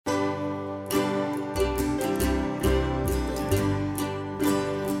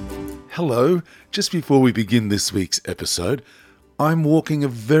Hello, just before we begin this week's episode, I'm walking a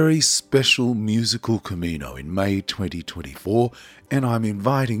very special musical Camino in May 2024, and I'm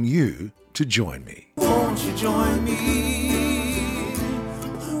inviting you to join me. Won't you join me?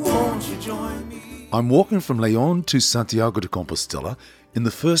 Won't you join me? I'm walking from León to Santiago de Compostela. In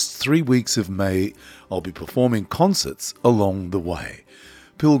the first 3 weeks of May, I'll be performing concerts along the way.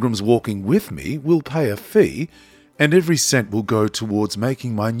 Pilgrims walking with me will pay a fee, and every cent will go towards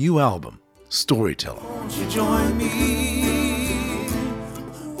making my new album, Storyteller. Won't you join me?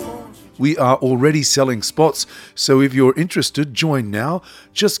 We are already selling spots, so if you're interested, join now.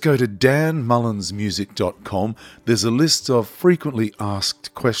 Just go to danmullinsmusic.com. There's a list of frequently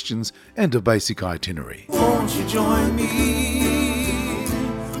asked questions and a basic itinerary. Won't you join me?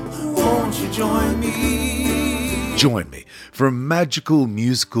 Won't you join me? Join me for a magical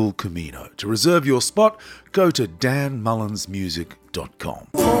musical Camino. To reserve your spot, go to danmullinsmusic.com.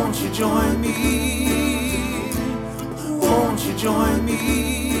 Won't you join me? Won't you join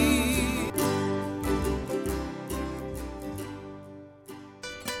me?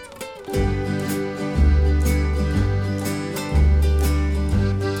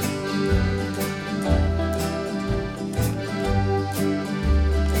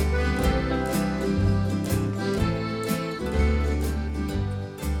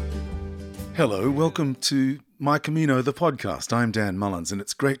 Hello, welcome to My Camino, the podcast. I'm Dan Mullins, and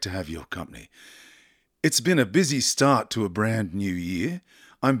it's great to have your company. It's been a busy start to a brand new year.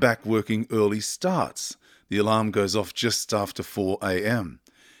 I'm back working early starts. The alarm goes off just after 4 a.m.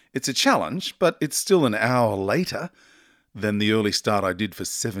 It's a challenge, but it's still an hour later than the early start I did for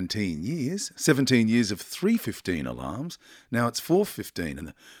 17 years. 17 years of 3:15 alarms. Now it's 4:15,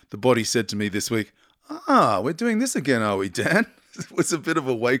 and the body said to me this week, we're doing this again, are we, Dan? It was a bit of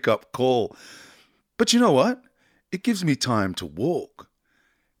a wake-up call. But you know what? It gives me time to walk.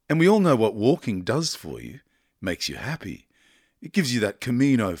 And we all know what walking does for you. It makes you happy. It gives you that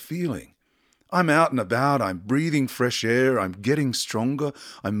Camino feeling. I'm out and about, I'm breathing fresh air, I'm getting stronger,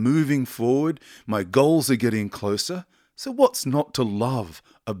 I'm moving forward, my goals are getting closer. So what's not to love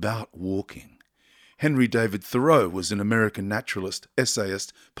about walking? Henry David Thoreau was an American naturalist,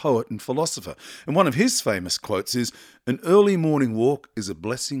 essayist, poet, and philosopher. And one of his famous quotes is, "An early morning walk is a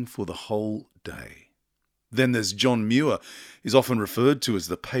blessing for the whole day." Then there's John Muir. He's often referred to as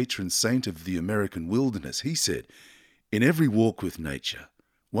the patron saint of the American wilderness. He said, "In every walk with nature,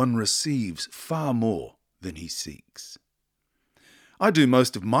 one receives far more than he seeks." I do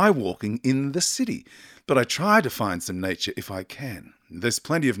most of my walking in the city, but I try to find some nature if I can. There's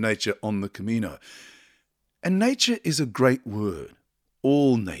plenty of nature on the Camino. And nature is a great word,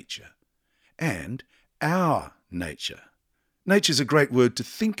 all nature, and our nature. Nature's a great word to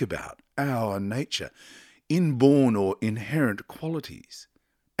think about, our nature, inborn or inherent qualities.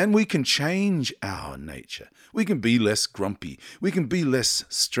 And we can change our nature. We can be less grumpy. We can be less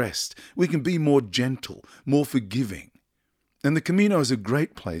stressed. We can be more gentle, more forgiving. And the Camino is a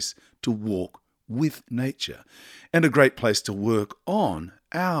great place to walk with nature, and a great place to work on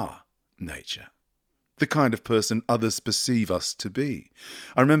our nature, the kind of person others perceive us to be.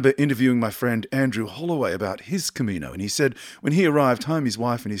 I remember interviewing my friend Andrew Holloway about his Camino, and he said when he arrived home, his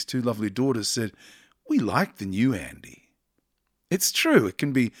wife and his 2 lovely daughters said, "We like the new Andy." It's true, it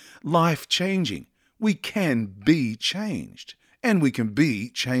can be life-changing. We can be changed, and we can be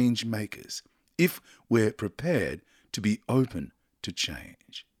change makers if we're prepared to be open to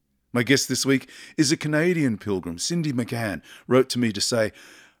change. My guest this week is a Canadian pilgrim. Cindy McGann wrote to me to say,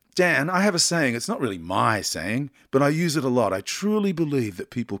 "Dan, I have a saying. It's not really my saying, but I use it a lot. I truly believe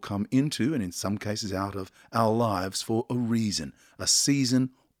that people come into, and in some cases out of, our lives for a reason, a season,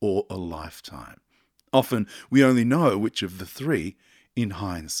 or a lifetime. Often we only know which of the three in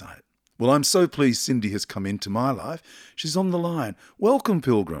hindsight." Well, I'm so pleased Cindy has come into my life. She's on the line. Welcome,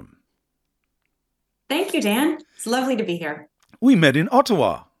 pilgrim. Thank you, Dan. It's lovely to be here. We met in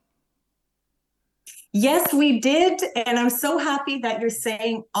Ottawa. Yes, we did. And I'm so happy that you're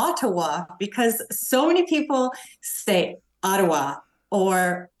saying Ottawa, because so many people say Ottawa,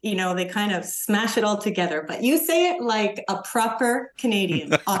 or, they kind of smash it all together. But you say it like a proper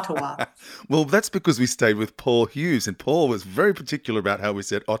Canadian, Ottawa. Well, that's because we stayed with Paul Hughes, and Paul was very particular about how we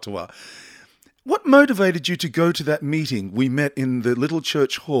said Ottawa. What motivated you to go to that meeting we met in the little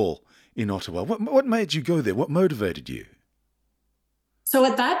church hall in Ottawa? What made you go there? What motivated you? So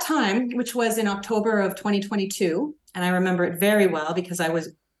at that time, which was in October of 2022, and I remember it very well because I was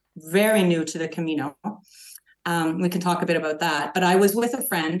very new to the Camino. We can talk a bit about that. But I was with a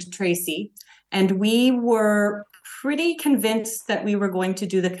friend, Tracy, and we were pretty convinced that we were going to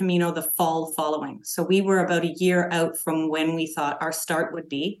do the Camino the fall following. So we were about a year out from when we thought our start would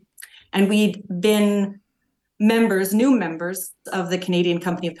be. And we'd been new members of the Canadian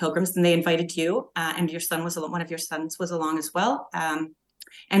Company of Pilgrims, and they invited you, and one of your sons was along as well.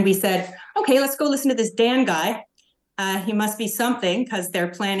 And we said, okay, let's go listen to this Dan guy. He must be something because they're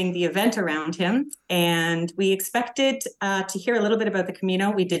planning the event around him. And we expected to hear a little bit about the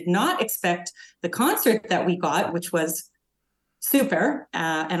Camino. We did not expect the concert that we got, which was super.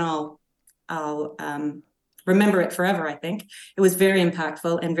 And I'll remember it forever, I think. It was very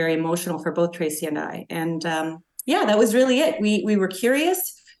impactful and very emotional for both Tracy and I. And that was really it. We were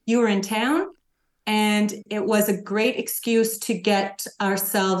curious. You were in town. And it was a great excuse to get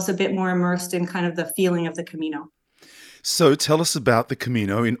ourselves a bit more immersed in kind of the feeling of the Camino. So tell us about the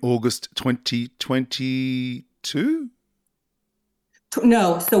Camino in August 2022?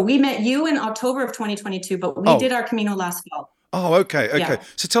 No, so we met you in October of 2022, but we did our Camino last fall. Oh, okay. Yeah.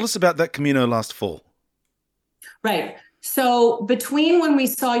 So tell us about that Camino last fall. Right. So between when we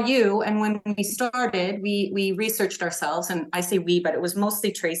saw you and when we started, we researched ourselves, and I say we, but it was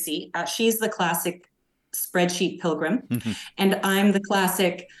mostly Tracy. She's the classic spreadsheet pilgrim, and I'm the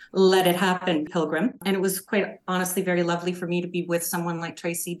classic let it happen pilgrim. And it was quite honestly very lovely for me to be with someone like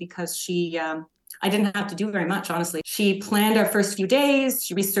Tracy because she, I didn't have to do very much, honestly. She planned our first few days.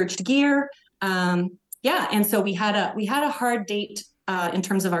 She researched gear. And so we had a hard date in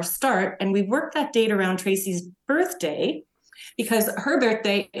terms of our start, and we worked that date around Tracy's birthday because her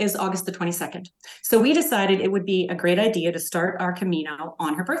birthday is August the 22nd. So we decided it would be a great idea to start our Camino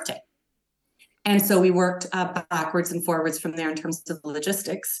on her birthday. And so we worked backwards and forwards from there in terms of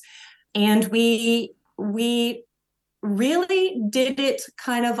logistics. And we really did it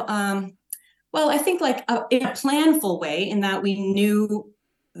kind of, I think like in a planful way, in that we knew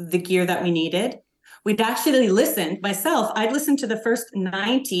the gear that we needed. We'd actually I'd listened to the first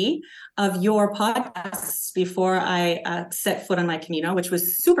 90 of your podcasts before I set foot on my Camino, which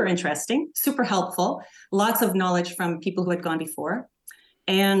was super interesting, super helpful, lots of knowledge from people who had gone before.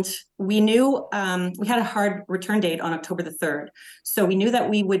 And we knew we had a hard return date on October the 3rd. So we knew that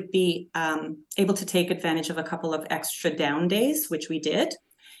we would be able to take advantage of a couple of extra down days, which we did.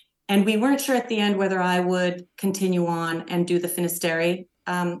 And we weren't sure at the end whether I would continue on and do the Finisterre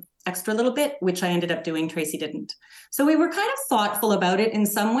extra little bit, which I ended up doing. Tracy didn't. So we were kind of thoughtful about it in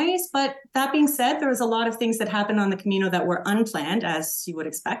some ways. But that being said, there was a lot of things that happened on the Camino that were unplanned, as you would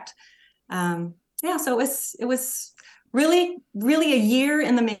expect. So it was really, really a year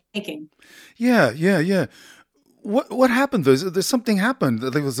in the making. Yeah. What happened? There's something happened.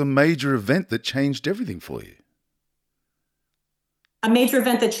 There was a major event that changed everything for you. A major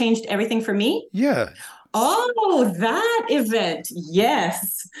event that changed everything for me? Yeah. Oh, that event.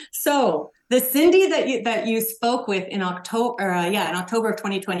 Yes. So the Cindy that you spoke with in October of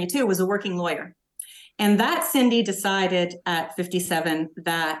 2022 was a working lawyer. And that Cindy decided at 57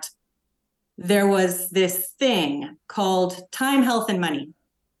 that there was this thing called time, health, and money.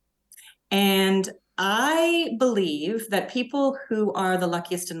 And I believe that people who are the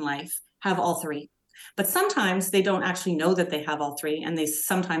luckiest in life have all three. But sometimes they don't actually know that they have all three, and they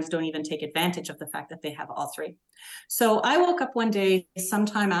sometimes don't even take advantage of the fact that they have all three. So I woke up one day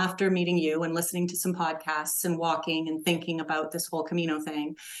sometime after meeting you and listening to some podcasts and walking and thinking about this whole Camino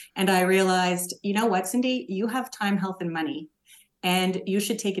thing. And I realized, you know what, Cindy, you have time, health, and money, and you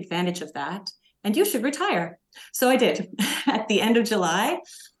should take advantage of that, and you should retire. So I did. At the end of July,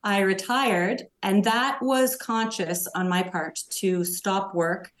 I retired, and that was conscious on my part to stop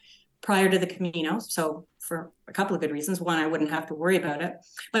work prior to the Camino. So for a couple of good reasons. One, I wouldn't have to worry about it.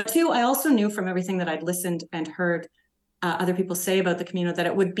 But two, I also knew from everything that I'd listened and heard other people say about the Camino that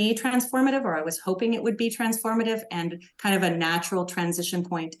it would be transformative, or I was hoping it would be transformative and kind of a natural transition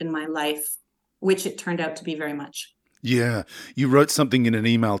point in my life, which it turned out to be very much. Yeah. You wrote something in an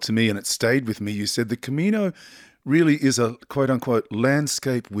email to me and it stayed with me. You said the Camino really is a quote unquote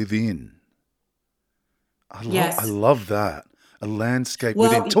landscape within. Yes. I love that. A landscape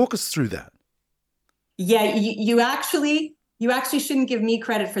within. Talk us through that. Yeah, you actually shouldn't give me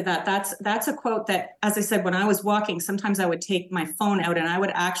credit for that. That's a quote that, as I said, when I was walking, sometimes I would take my phone out and I would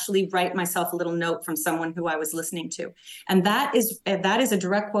actually write myself a little note from someone who I was listening to. And that is a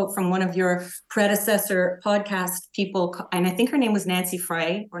direct quote from one of your predecessor podcast people. And I think her name was Nancy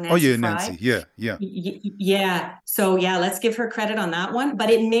Fry or Nancy. Oh yeah, Fry. Nancy. Yeah. Yeah. So yeah, let's give her credit on that one.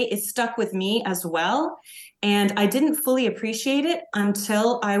 But it stuck with me as well. And I didn't fully appreciate it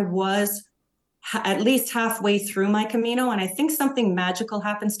until I was at least halfway through my Camino. And I think something magical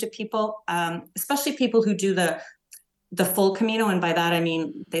happens to people, especially people who do the full Camino. And by that, I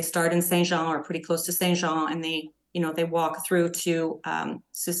mean, they start in Saint Jean or pretty close to Saint Jean, and they walk through to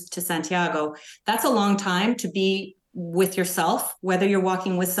Santiago. That's a long time to be with yourself, whether you're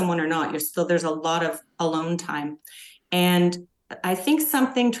walking with someone or not. There's a lot of alone time. And I think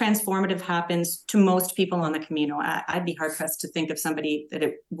something transformative happens to most people on the Camino. I'd be hard pressed to think of somebody that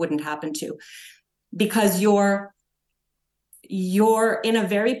it wouldn't happen to, because you're in a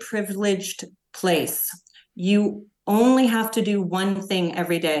very privileged place. You only have to do one thing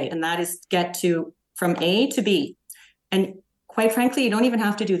every day, and that is get from A to B. And quite frankly, you don't even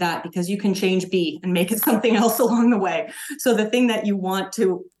have to do that, because you can change B and make it something else along the way. So the thing that you want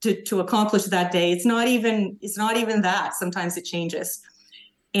to accomplish that day, it's not even that. Sometimes it changes.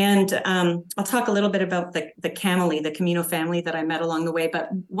 And I'll talk a little bit about the Camino family that I met along the way. But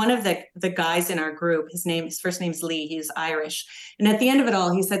one of the guys in our group, his first name's Lee. He's Irish. And at the end of it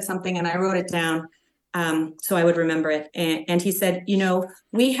all, he said something, and I wrote it down so I would remember it. And he said,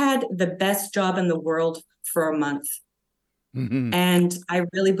 we had the best job in the world for a month. Mm-hmm. And I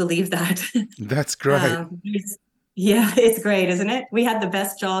really believe that. That's great. It's great, isn't it? We had the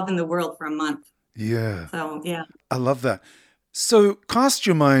best job in the world for a month. Yeah. So, yeah. I love that. So cast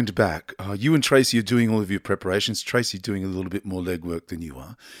your mind back. You and Tracy are doing all of your preparations. Tracy doing a little bit more legwork than you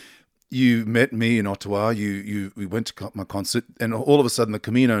are. You met me in Ottawa. We went to my concert, and all of a sudden the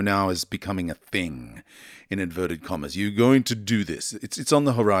Camino now is becoming a thing, in inverted commas. You're going to do this. It's on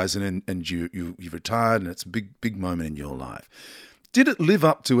the horizon, and you've retired, and it's a big moment in your life. Did it live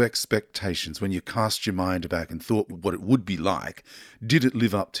up to expectations when you cast your mind back and thought what it would be like? Did it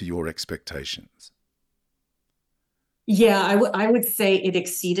live up to your expectations? Yeah, I would say it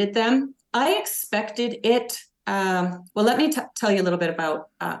exceeded them. I expected it. Well, let me tell you a little bit about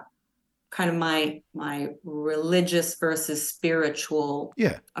kind of my religious versus spiritual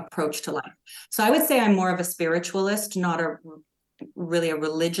approach to life. So I would say I'm more of a spiritualist, not really a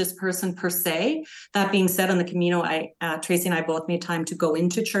religious person per se. That being said, on the Camino, Tracy and I both made time to go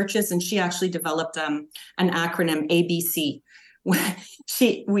into churches, and she actually developed an acronym, ABC.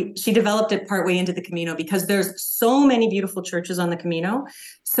 She developed it partway into the Camino, because there's so many beautiful churches on the Camino.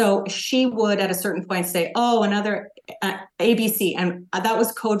 So she would at a certain point say, "Oh, another ABC," and that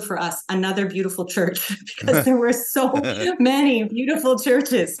was code for us, another beautiful church, because there were so many beautiful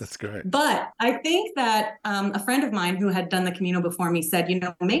churches. That's great. But I think that a friend of mine who had done the Camino before me said,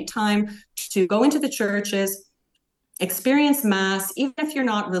 make time to go into the churches, experience Mass, even if you're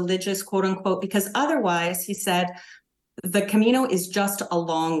not religious, quote unquote, because otherwise, he said, the Camino is just a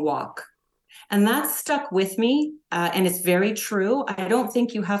long walk. And that stuck with me. And it's very true. I don't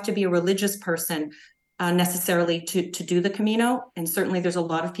think you have to be a religious person necessarily to do the Camino. And certainly there's a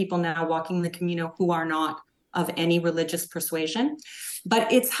lot of people now walking the Camino who are not of any religious persuasion.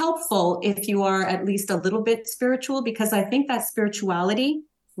 But it's helpful if you are at least a little bit spiritual, because I think that spirituality,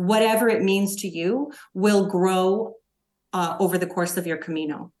 whatever it means to you, will grow over the course of your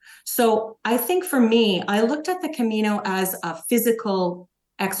Camino. So I think for me, I looked at the Camino as a physical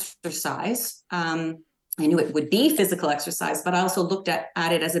exercise. I knew it would be physical exercise, but I also looked at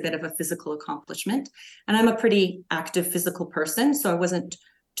it as a bit of a physical accomplishment. And I'm a pretty active physical person, so I wasn't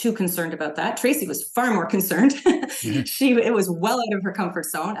too concerned about that. Tracy was far more concerned. It was well out of her comfort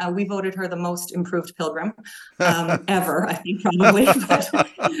zone. We voted her the most improved pilgrim ever, I think, probably.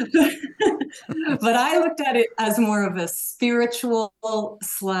 But I looked at it as more of a spiritual /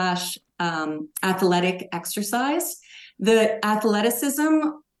 athletic exercise. The athleticism,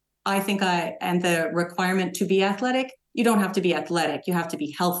 I think, and the requirement to be athletic, you don't have to be athletic. You have to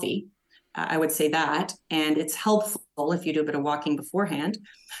be healthy. I would say that. And it's helpful if you do a bit of walking beforehand.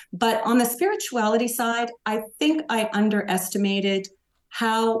 But on the spirituality side, I think I underestimated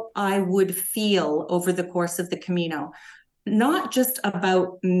how I would feel over the course of the Camino. Not just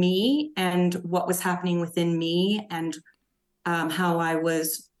about me and what was happening within me, and how I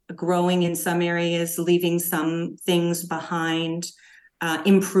was growing in some areas, leaving some things behind,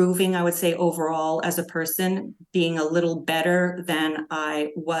 improving, I would say, overall as a person, being a little better than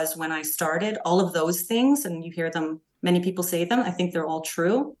I was when I started. All of those things, and you hear them, many people say them, I think they're all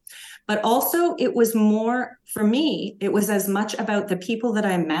true. But also it was more, for me, it was as much about the people that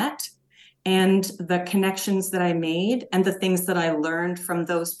I met and the connections that I made and the things that I learned from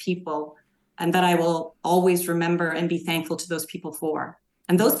those people, and that I will always remember and be thankful to those people for.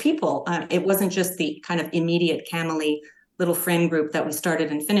 And those people, it wasn't just the kind of immediate Camino little friend group that we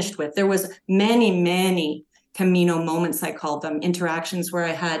started and finished with. There was many Camino moments, I called them, interactions where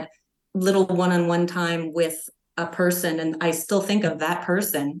I had little one-on-one time with a person, and I still think of that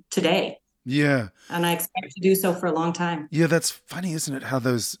person today. Yeah. And I expect to do so for a long time. Yeah, that's funny, isn't it? How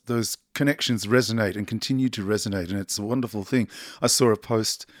those connections resonate and continue to resonate. And it's a wonderful thing. I saw a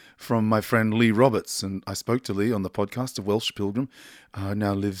post from my friend Lee Roberts, and I spoke to Lee on the podcast, a Welsh pilgrim,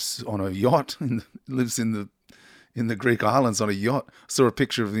 now lives on a yacht and lives in in the Greek islands on a yacht. Saw a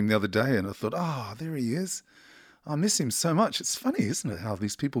picture of him the other day and I thought, oh, there he is. I miss him so much. It's funny, isn't it, how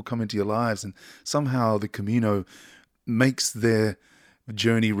these people come into your lives and somehow the Camino makes their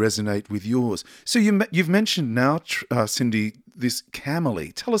journey resonate with yours. So you've mentioned now, Cindy, this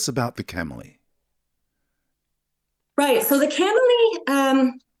Camely. Tell us about the Camely. Right. So the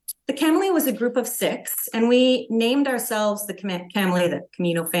Camely was a group of 6, and we named ourselves the Camely, the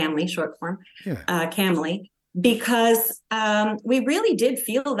Camino family, short form, Camely, because we really did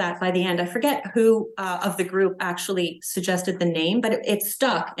feel that by the end. I forget who of the group actually suggested the name, but it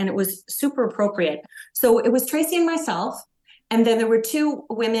stuck and it was super appropriate. So it was Tracy and myself, and then there were 2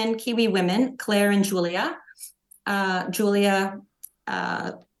 women, Kiwi women, Claire and Julia. Julia,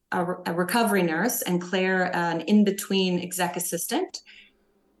 a recovery nurse, and Claire, an in-between exec assistant.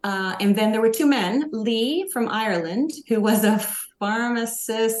 And then there were 2 men, Lee from Ireland, who was a pharma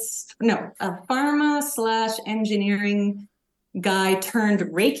 / engineering guy turned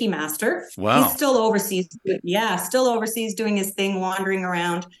Reiki master. Wow. He's still overseas. Still overseas doing his thing, wandering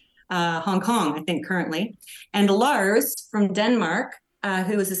around Hong Kong, I think, currently. And Lars from Denmark,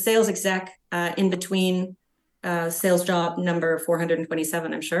 who is a sales exec in between sales job number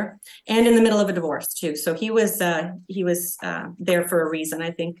 427, I'm sure, and in the middle of a divorce too. So he was there for a reason, I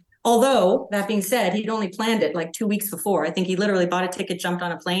think. Although that being said, he'd only planned it like 2 weeks before. I think he literally bought a ticket, jumped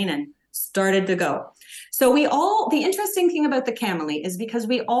on a plane, and started to go. So the interesting thing about the Camely is because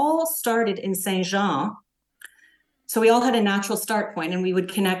we all started in Saint Jean. So we all had a natural start point, and we would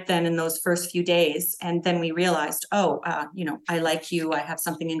connect then in those first few days. And then we realized, I like you. I have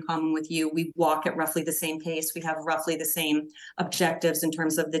something in common with you. We walk at roughly the same pace. We have roughly the same objectives in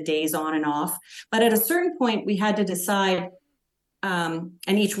terms of the days on and off. But at a certain point, we had to decide, and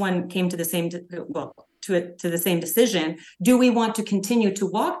each one came to the same, to the same decision. Do we want to continue to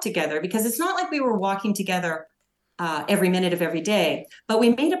walk together? Because it's not like we were walking together every minute of every day, but we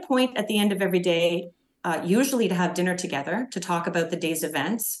made a point at the end of every day, usually to have dinner together, to talk about the day's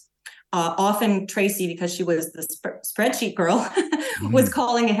events. Often Tracy, because she was the spreadsheet girl, was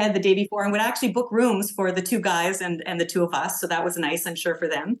calling ahead the day before and would actually book rooms for the 2 guys and the 2 of us. So that was nice, I'm sure, for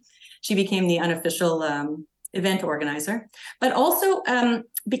them. She became the unofficial event organizer. But also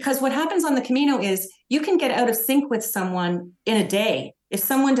because what happens on the Camino is you can get out of sync with someone in a day. If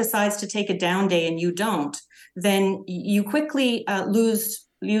someone decides to take a down day and you don't, then you quickly lose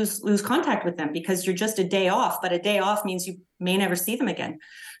contact with them because you're just a day off, but a day off means you may never see them again.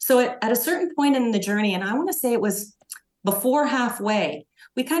 So at a certain point in the journey, and I want to say it was before halfway,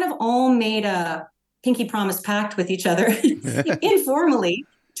 we kind of all made a pinky promise pact with each other informally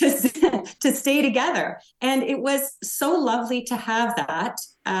to stay together. And it was so lovely to have that.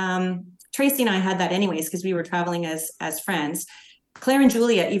 Tracy and I had that anyways, because we were traveling as friends. Claire and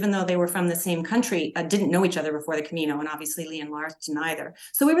Julia, even though they were from the same country, didn't know each other before the Camino, and obviously Lee and Lars didn't either.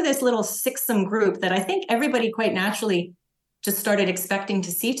 So we were this little 6-some group that I think everybody quite naturally just started expecting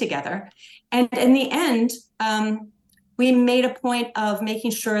to see together. And in the end, we made a point of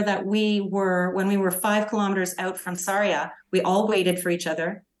making sure that when we were 5 kilometers out from Sarria, we all waited for each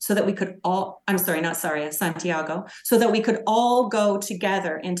other so that we could all, I'm sorry, not Sarria, Santiago, so that we could all go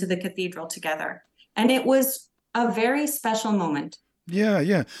together into the cathedral together. And it was a very special moment.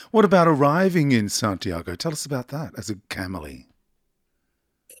 Yeah. What about arriving in Santiago? Tell us about that as a Camely.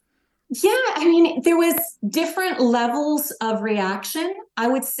 Yeah, I mean, there was different levels of reaction. I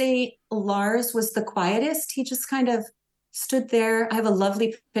would say Lars was the quietest. He just kind of stood there. I have a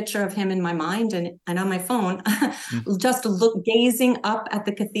lovely picture of him in my mind and on my phone, just gazing up at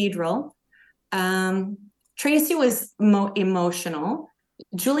the cathedral. Tracy was emotional.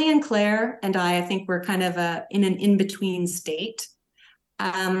 Julie and Claire and I think we're kind of in an in-between state.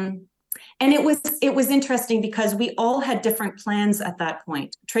 And it was interesting because we all had different plans at that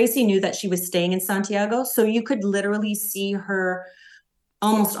point. Tracy knew that she was staying in Santiago, so you could literally see her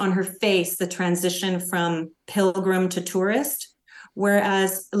almost on her face, the transition from pilgrim to tourist.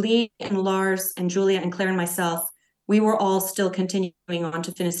 Whereas Lee and Lars and Julia and Claire and myself, we were all still continuing on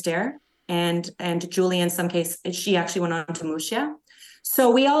to Finisterre. And Julia, in some case, she actually went on to Murcia.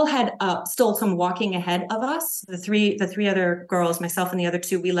 So we all had still some walking ahead of us. The three other girls, myself and the other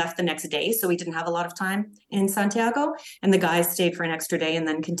 2, we left the next day. So we didn't have a lot of time in Santiago. And the guys stayed for an extra day and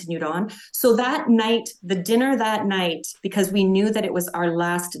then continued on. So that night, the dinner that night, because we knew that it was our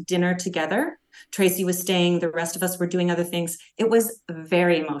last dinner together, Tracy was staying, the rest of us were doing other things. It was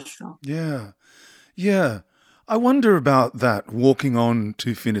very emotional. Yeah. I wonder about that, walking on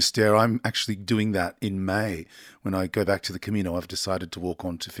to Finisterre. I'm actually doing that in May. When I go back to the Camino, I've decided to walk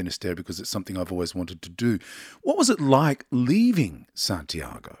on to Finisterre because it's something I've always wanted to do. What was it like leaving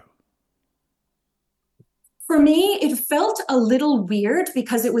Santiago? For me, it felt a little weird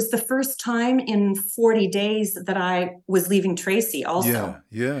because it was the first time in 40 days that I was leaving Tracy also.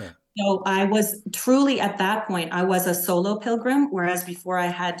 Yeah, yeah. So I was truly at that point, I was a solo pilgrim, whereas before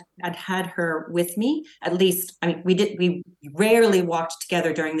I'd had her with me. At least, I mean, we rarely walked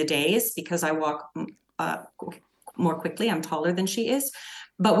together during the days because I walk uh, more quickly. I'm taller than she is,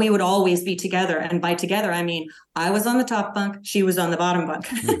 but we would always be together. And by together, I mean I was on the top bunk, she was on the bottom bunk.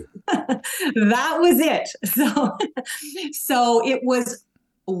 Hmm. That was it. So it was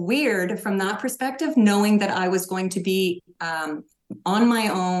weird from that perspective, knowing that I was going to be on my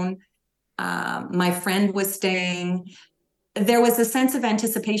own. My friend was staying. There was a sense of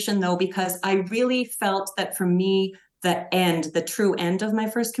anticipation, though, because I really felt that for me, the true end of my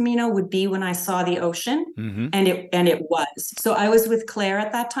first Camino would be when I saw the ocean, Mm-hmm. and it was. So I was with Claire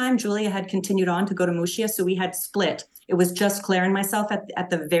at that time. Julia had continued on to go to Muxia, so we had split. It was just Claire and myself at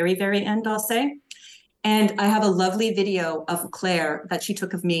the very, very end, I'll say. And I have a lovely video of Claire that she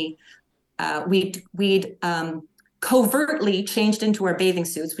took of me. We'd covertly changed into our bathing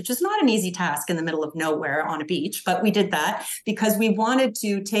suits, which is not an easy task in the middle of nowhere on a beach, but we did that because we wanted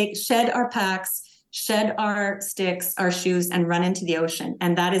to shed our packs, shed our sticks, our shoes, and run into the ocean.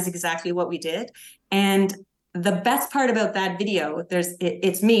 And that is exactly what we did. And the best part about that video,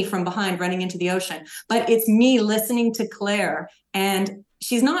 it's me from behind running into the ocean, but it's me listening to Claire, and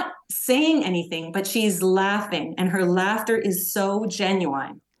she's not saying anything, but she's laughing, and her laughter is so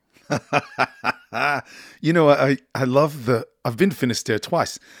genuine. You know, I love I've been to Finisterre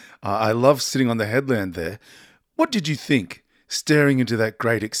twice. I love sitting on the headland there. What did you think staring into that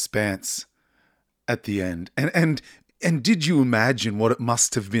great expanse at the end? And did you imagine what it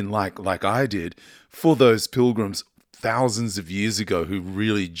must have been like I did, for those pilgrims thousands of years ago who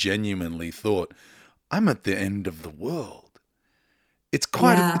really genuinely thought, I'm at the end of the world? It's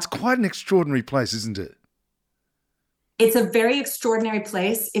quite an extraordinary place, isn't it? It's a very extraordinary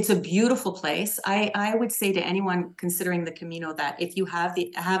place. It's a beautiful place. I would say to anyone considering the Camino that if you have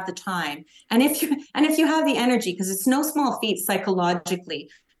the time, and if you have the energy, because it's no small feat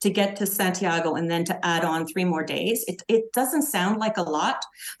psychologically to get to Santiago and then to add on 3 more days. It doesn't sound like a lot,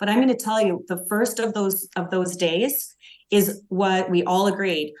 but I'm going to tell you, the first of those days is what we all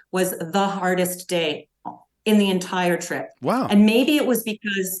agreed was the hardest day in the entire trip. Wow. And maybe it was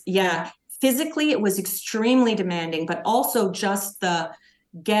because, physically, it was extremely demanding, but also just the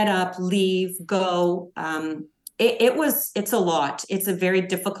get up, leave, go. It's a lot. It's a very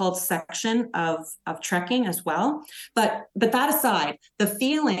difficult section of trekking as well. But that aside, the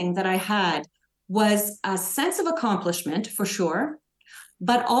feeling that I had was a sense of accomplishment for sure,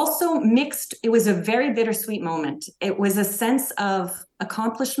 but also mixed. It was a very bittersweet moment. It was a sense of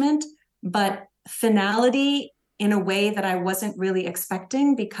accomplishment, but finality in a way that I wasn't really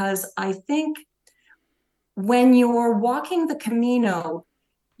expecting, because I think when you're walking the Camino,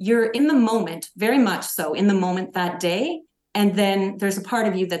 you're in the moment, very much so in the moment that day. And then there's a part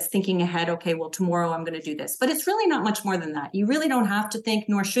of you that's thinking ahead, okay, well, tomorrow I'm going to do this. But it's really not much more than that. You really don't have to think,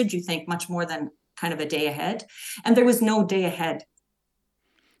 nor should you think much more than kind of a day ahead. And there was no day ahead.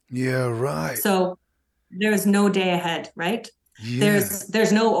 Yeah, right. So there was no day ahead, right? Yeah.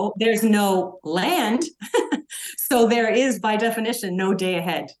 There's no land. So there is, by definition, no day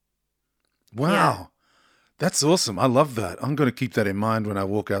ahead. Wow. Yeah. That's awesome. I love that. I'm going to keep that in mind when I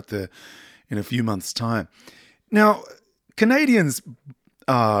walk out there in a few months' time. Now, Canadians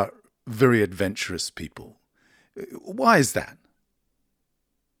are very adventurous people. Why is that?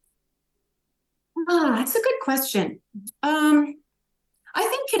 That's a good question. I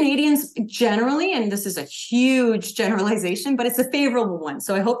think Canadians generally, and this is a huge generalization, but it's a favorable one.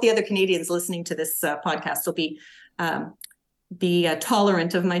 So I hope the other Canadians listening to this podcast will be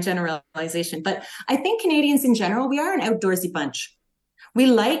tolerant of my generalization. But I think Canadians in general, we are an outdoorsy bunch. We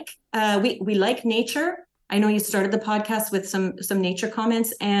like we like nature. I know you started the podcast with some nature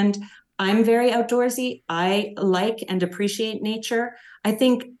comments, and I'm very outdoorsy. I like and appreciate nature. I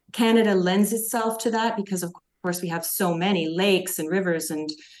think Canada lends itself to that because, of course, we have so many lakes and rivers and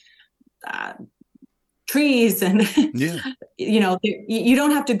trees, and you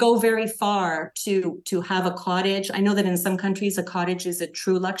don't have to go very far to have a cottage. I know that in some countries a cottage is a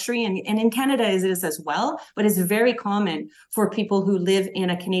true luxury, and in Canada it is as well, but it's very common for people who live in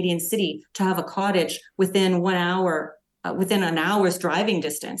a Canadian city to have a cottage within 1 hour, within an hour's driving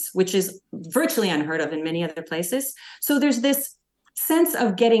distance, which is virtually unheard of in many other places. So there's this sense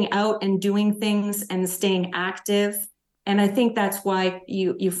of getting out and doing things and staying active. And I think that's why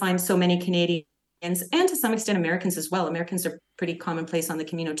you find so many Canadians, and to some extent Americans as well. Americans are pretty commonplace on the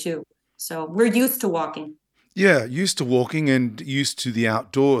Camino too. So we're used to walking. Yeah, used to walking and used to the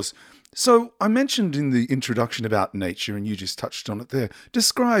outdoors. So I mentioned in the introduction about nature, and you just touched on it there.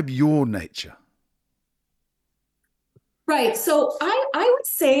 Describe your nature. Right. So I would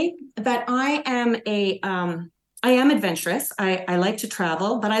say that I am adventurous. I like to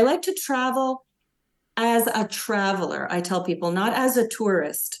travel, but I like to travel as a traveler. I tell people, not as a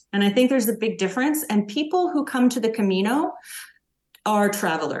tourist. And I think there's a big difference. And people who come to the Camino are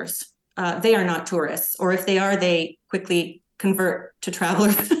travelers. They are not tourists, or if they are, they quickly convert to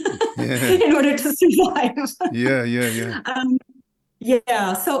travelers Yeah. in order to survive. Yeah.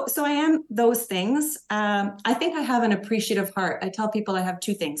 Yeah, so I am those things. I think I have an appreciative heart. I tell people I have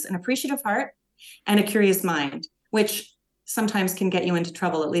two things: an appreciative heart and a curious mind, which sometimes can get you into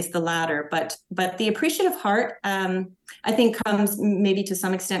trouble, at least the latter. But the appreciative heart, I think, comes maybe to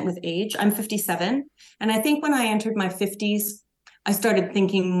some extent with age. I'm 57, and I think when I entered my 50s, I started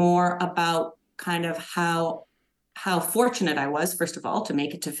thinking more about kind of how fortunate I was, first of all, to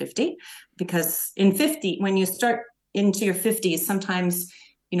make it to 50, because in 50, when you start into your 50s, sometimes,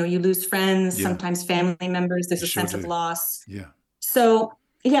 you lose friends, Yeah. sometimes family members, there's You a sure sense do. of loss. Yeah. So,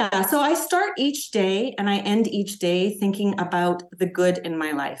 yeah, so I start each day and I end each day thinking about the good in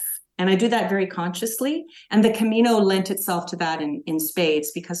my life. And I do that very consciously. And the Camino lent itself to that in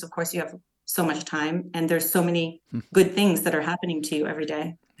spades, because of course you have so much time and there's so many good things that are happening to you every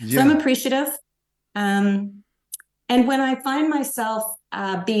day. So I'm Yeah. appreciative. And when I find myself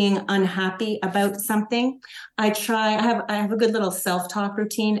being unhappy about something, I have a good little self-talk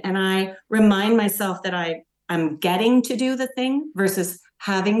routine, and I remind myself that I'm getting to do the thing versus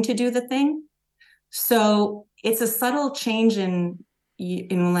having to do the thing. So it's a subtle change in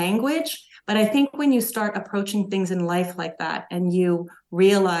language, but I think when you start approaching things in life like that, and you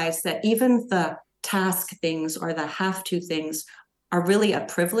realize that even the task things or the have to things are really a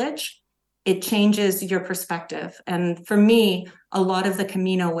privilege, it changes your perspective. And for me, a lot of the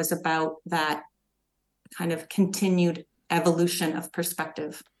Camino was about that kind of continued evolution of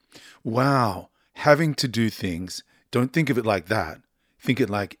perspective. Wow. Having to do things. Don't think of it like that. Think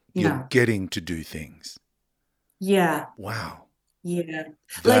it like you're No. getting to do things. Yeah. Wow. Yeah.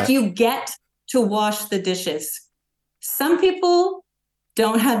 Like That. you get to wash the dishes. Some people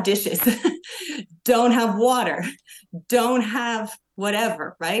don't have dishes, don't have water, don't have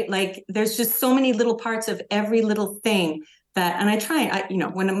whatever, right? Like there's just so many little parts of every little thing that, and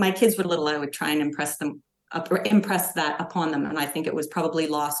when my kids were little, I would try and impress that upon them. And I think it was probably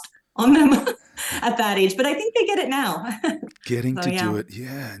lost on them at that age, but I think they get it now. Getting So, to yeah. do it.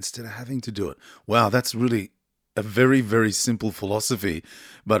 Yeah. Instead of having to do it. Wow. That's really a very, very simple philosophy,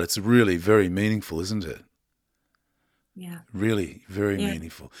 but it's really very meaningful, isn't it? Yeah. Really very Yeah.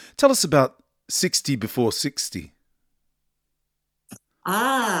 meaningful. Tell us about 60 before 60.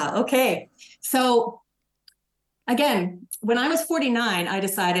 Okay. So again, when I was 49, I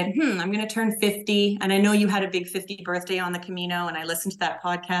decided, I'm going to turn 50. And I know you had a big 50 birthday on the Camino. And I listened to that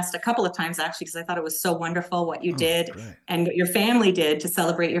podcast a couple of times, actually, because I thought it was so wonderful what you did Great. and what your family did to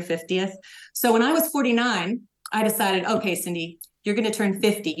celebrate your 50th. So when I was 49, I decided, okay, Cindy, you're going to turn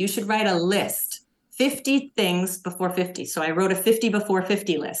 50. You should write a list, 50 things before 50. So I wrote a 50 before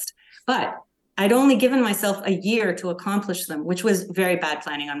 50 list. But I'd only given myself a year to accomplish them, which was very bad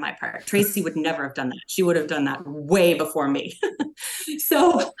planning on my part. Tracy would never have done that. She would have done that way before me.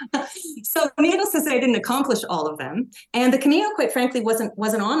 so needless to say, I didn't accomplish all of them. And the Camino, quite frankly, wasn't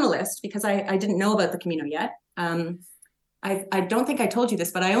on the list because I didn't know about the Camino yet. I don't think I told you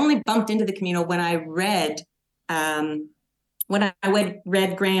this, but I only bumped into the Camino when I read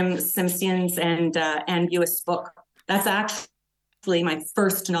Graham Simpson's and Buick's book. That's actually my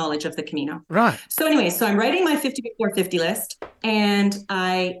first knowledge of the Camino. Right. So anyway, so I'm writing my 50 before 50 list, and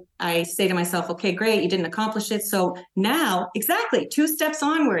I say to myself, okay, great, you didn't accomplish it. So now, exactly, 2 steps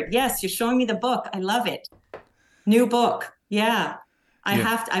onward. Yes, you're showing me the book. I love it. New book. Yeah. I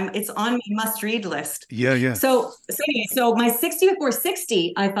have to, it's on my must-read list. Yeah. So my 60 before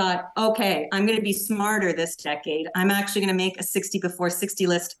 60, I thought, okay, I'm going to be smarter this decade. I'm actually going to make a 60 before 60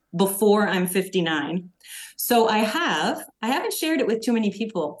 list before I'm 59. So I haven't shared it with too many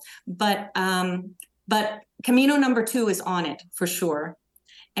people, but Camino number 2 is on it for sure.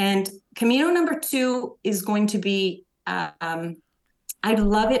 And Camino number 2 is going to be, I'd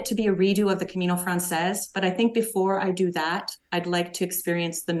love it to be a redo of the Camino Frances, but I think before I do that, I'd like to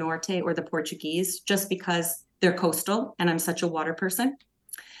experience the Norte or the Portuguese, just because they're coastal and I'm such a water person.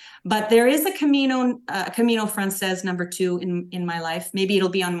 But there is a Camino Frances number 2 in my life. Maybe it'll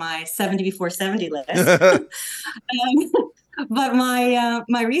be on my 70 before 70 list. But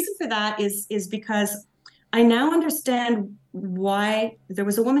my reason for that is because I now understand why there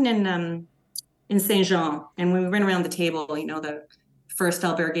was a woman in Saint Jean, and when we went around the table, the first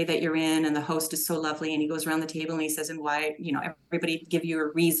albergue that you're in, and the host is so lovely, and he goes around the table and he says, and why, everybody give you a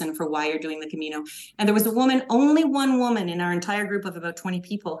reason for why you're doing the Camino. And there was a woman, only one woman in our entire group of about 20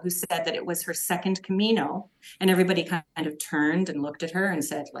 people, who said that it was her second Camino. And everybody kind of turned and looked at her and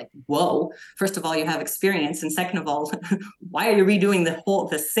said, like, whoa, first of all, you have experience, and second of all, why are you redoing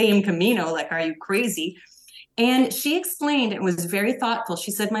the same Camino? Like, are you crazy? And she explained, it was very thoughtful. She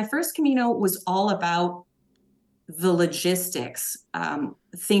said, my first Camino was all about the logistics,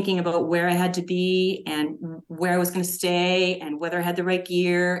 thinking about where I had to be and where I was going to stay and whether I had the right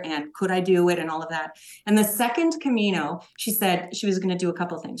gear and could I do it and all of that. And the second Camino, she said she was going to do a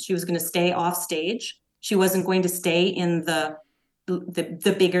couple of things. She was going to stay off stage. She wasn't going to stay in the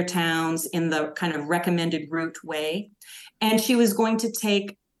bigger towns in the kind of recommended route way. And she was going to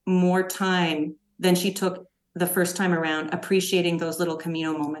take more time than she took the first time around, appreciating those little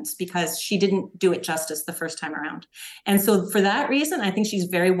Camino moments, because she didn't do it justice the first time around. And so for that reason, I think she's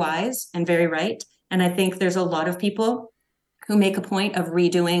very wise and very right. And I think there's a lot of people who make a point of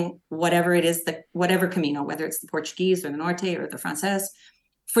redoing whatever it is, whatever Camino, whether it's the Portuguese or the Norte or the Frances,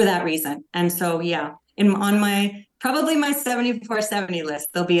 for that reason. And so, yeah, on my probably my 74-70 list,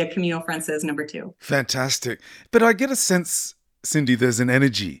 there'll be a Camino Frances number 2. Fantastic. But I get a sense, Cindy, there's an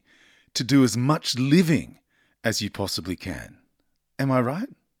energy to do as much living as you possibly can. Am I right?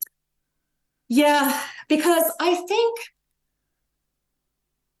 Yeah, because I think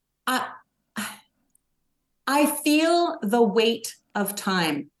I feel the weight of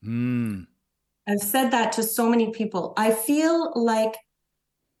time. I've said that to so many people. I feel like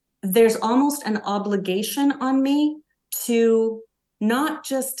there's almost an obligation on me to not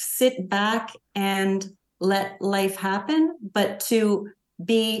just sit back and let life happen, but to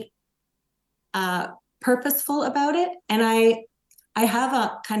be purposeful about it. And I have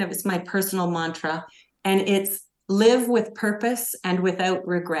a kind of, it's my personal mantra, and it's live with purpose and without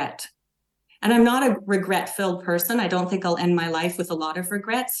regret. And I'm not a regret-filled person. I don't think I'll end my life with a lot of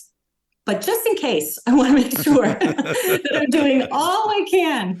regrets. But just in case, I want to make sure that I'm doing all I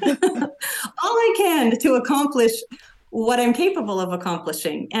can, to accomplish what I'm capable of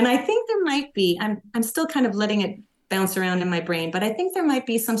accomplishing. And I think there might be, I'm still kind of letting it bounce around in my brain, but I think there might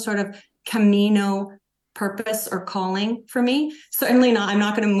be some sort of Camino purpose or calling for me. Certainly not, I'm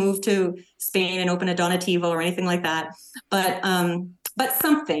not going to move to Spain and open a Donativo or anything like that, but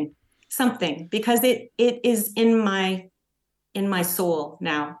something, because it is in my soul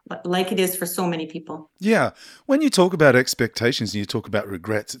now, like it is for so many people. Yeah. When you talk about expectations and you talk about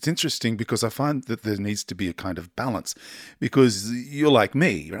regrets, it's interesting because I find that there needs to be a kind of balance, because you're like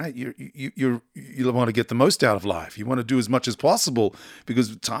me, right? You want to get the most out of life. You want to do as much as possible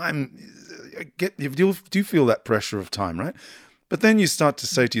because time, you do feel that pressure of time, right? But then you start to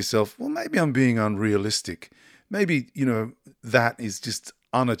say to yourself, well, maybe I'm being unrealistic. Maybe, that is just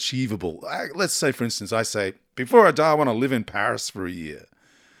unachievable. Let's say, for instance, I say, before I die, I want to live in Paris for a year,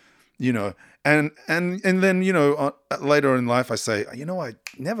 and then, later in life, I say, I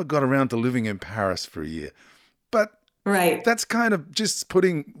never got around to living in Paris for a year. But right, that's kind of just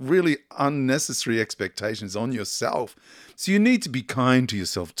putting really unnecessary expectations on yourself. So you need to be kind to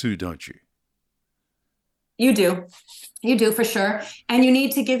yourself too, don't you? You do for sure. And you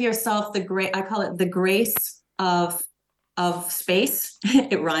need to give yourself I call it the grace of space.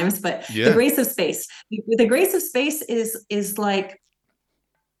 It rhymes, but yeah. The grace of space. The grace of space is like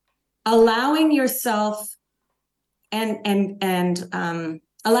allowing yourself and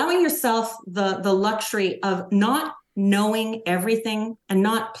allowing yourself the luxury of not knowing everything and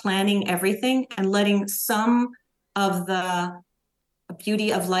not planning everything, and letting some of the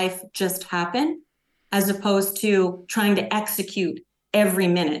beauty of life just happen, as opposed to trying to execute every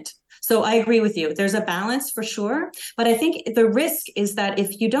minute. So I agree with you. There's a balance for sure. But I think the risk is that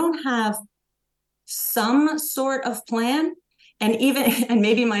if you don't have some sort of plan, and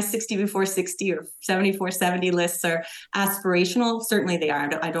maybe my 60 before 60 or 74-70 lists are aspirational. Certainly they are.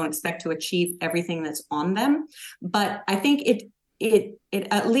 I don't expect to achieve everything that's on them. But I think it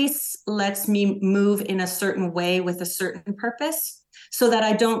at least lets me move in a certain way with a certain purpose, so that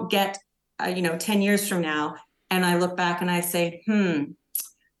I don't get 10 years from now and I look back and I say,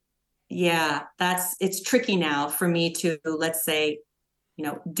 yeah, it's tricky now for me to, let's say,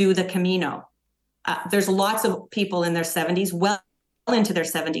 do the Camino. There's lots of people in their 70s, well into their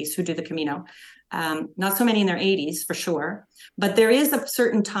 70s, who do the Camino. Not so many in their 80s for sure, but there is a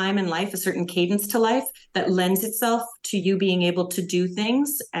certain time in life, a certain cadence to life that lends itself to you being able to do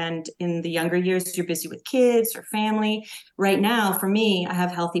things. And in the younger years, you're busy with kids or family. Right now, for me, I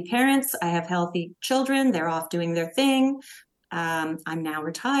have healthy parents, I have healthy children, they're off doing their thing. I'm now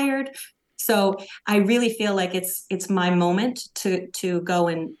retired. So I really feel like it's my moment to go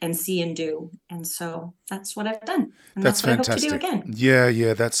and see and do. And so that's what I've done. And That's that's what I hope to do fantastic. again.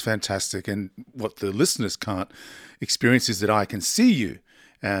 Yeah, that's fantastic. And what the listeners can't experience is that I can see you.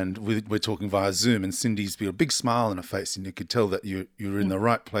 And we're talking via Zoom, and Cindy's got a big smile on her face, and you could tell that you're in the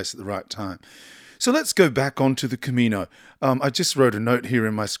right place at the right time. So let's go back onto the Camino. I just wrote a note here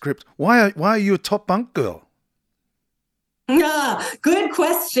in my script. Why are you a top bunk girl? Good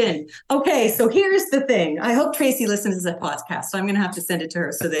question. Okay, so here's the thing. I hope Tracy listens to the podcast. So I'm going to have to send it to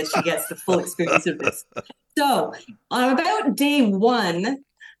her so that she gets the full experience of this. So on about day one,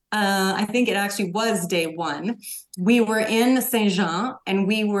 I think it actually was day one, we were in Saint Jean and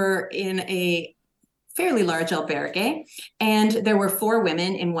we were in a fairly large albergue, and there were 4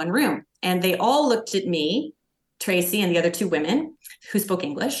 women in one room, and they all looked at me, Tracy and the other 2 women who spoke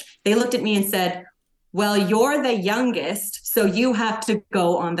English. They looked at me and said, well, you're the youngest, so you have to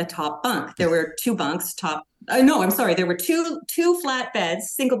go on the top bunk. There were 2 bunks, no, I'm sorry. There were two flat beds,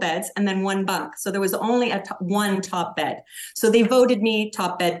 single beds, and then 1 bunk. So there was only one top bed. So they voted me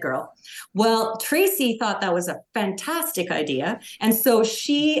top bed girl. Well, Tracy thought that was a fantastic idea. And so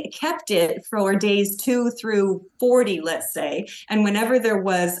she kept it for days 2 through 40, let's say. And whenever there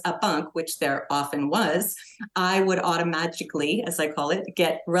was a bunk, which there often was, I would automatically, as I call it,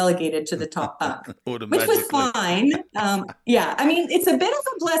 get relegated to the top bunk, which was fine. Yeah, I mean, it's a bit of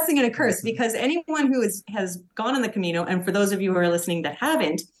a blessing and a curse, because anyone who has gone on the Camino, and for those of you who are listening that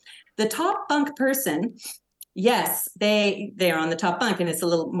haven't, the top bunk person, yes, they are on the top bunk, and it's a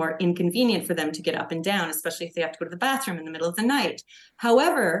little more inconvenient for them to get up and down, especially if they have to go to the bathroom in the middle of the night.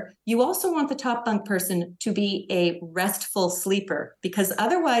 However, you also want the top bunk person to be a restful sleeper, because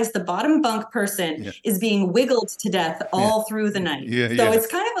otherwise the bottom bunk person is being wiggled to death all through the night. So it's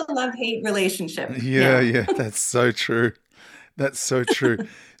kind of a love-hate relationship. Yeah, that's so true. That's so true.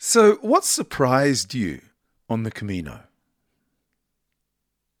 So what surprised you on the Camino?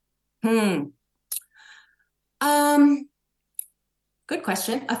 Good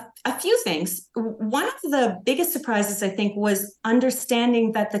question. A few things. One of the biggest surprises, I think, was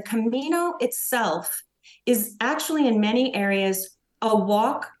understanding that the Camino itself is actually in many areas a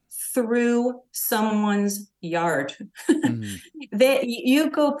walk through someone's yard. That you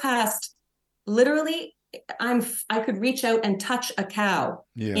go past, literally, I could reach out and touch a cow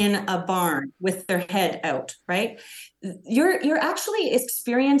in a barn with their head out, right? You're actually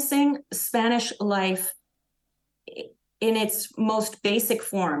experiencing Spanish life in its most basic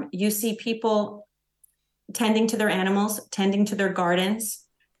form. You see people tending to their animals, tending to their gardens.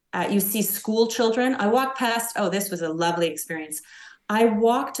 You see school children. I walked past, this was a lovely experience. I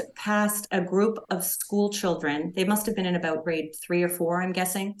walked past a group of school children. They must have been in about grade 3 or 4, I'm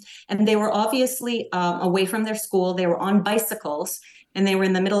guessing. And they were obviously away from their school. They were on bicycles, and they were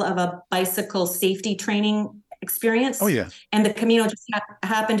in the middle of a bicycle safety training experience. Oh, yeah. And the Camino just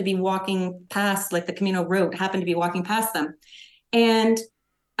happened to be walking past, like the Camino route happened to be walking past them. And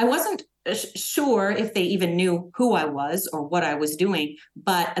I wasn't sure if they even knew who I was or what I was doing,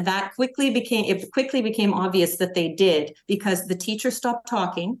 but it quickly became obvious that they did, because the teacher stopped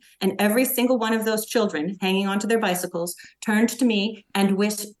talking, and every single one of those children hanging onto their bicycles turned to me and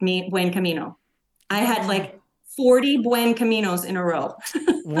wished me Buen Camino. I had like 40 Buen Caminos in a row.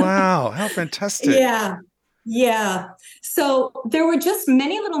 Wow, how fantastic. Yeah. So there were just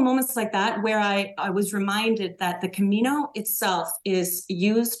many little moments like that where I was reminded that the Camino itself is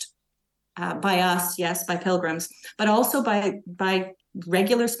used by us, yes, by pilgrims, but also by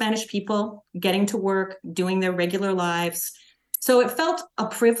regular Spanish people getting to work, doing their regular lives. So it felt a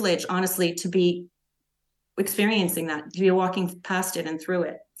privilege, honestly, to be experiencing that, to be walking past it and through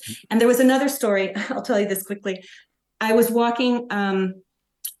it. And there was another story. I'll tell you this quickly. I was walking,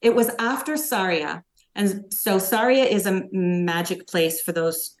 it was after Sarria. And so Sarria is a magic place for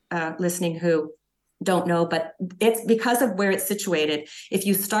those listening who don't know, but it's because of where it's situated. If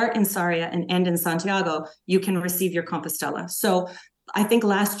you start in Sarria and end in Santiago, you can receive your Compostela. So I think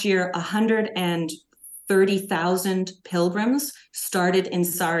last year, 130,000 pilgrims started in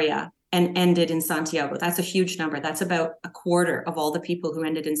Sarria and ended in Santiago. That's a huge number. That's about a quarter of all the people who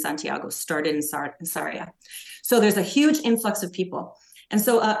ended in Santiago started in Sarria. So there's a huge influx of people. And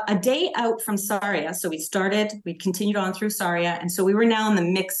so a day out from Sarria, so we continued on through Sarria. And so we were now in the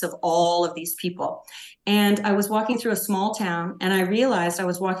mix of all of these people. And I was walking through a small town, and I realized I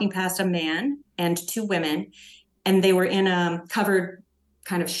was walking past a man and 2 women, and they were in a covered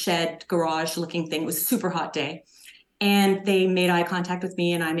kind of shed garage looking thing. It was a super hot day. And they made eye contact with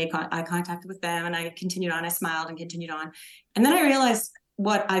me, and I made eye contact with them, and I continued on. I smiled and continued on. And then I realized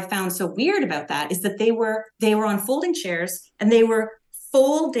what I found so weird about that is that they were on folding chairs, and they were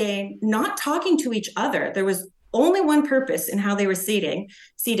full day not talking to each other. There was only one purpose in how they were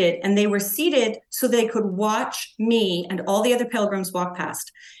seated, and they were seated so they could watch me and all the other pilgrims walk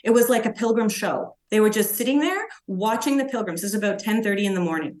past. It was like a pilgrim show. They were just sitting there watching the pilgrims. This is about 10:30 in the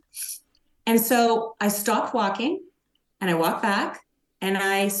morning. And so I stopped walking and I walked back, and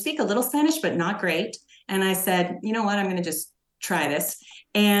I speak a little Spanish, but not great. And I said, you know what, I'm going to just try this.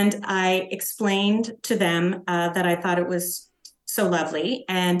 And I explained to them that I thought it was so lovely,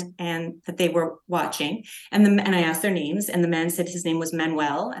 and that they were watching, and I asked their names, and the man said his name was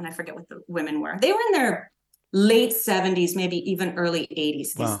Manuel, and I forget what the women were. They were in their late 70s, maybe even early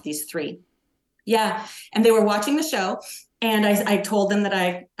 80s. These three, yeah, and they were watching the show. And I told them that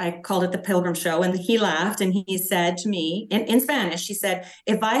I called it the Pilgrim Show, and he laughed, and he said to me in Spanish, he said,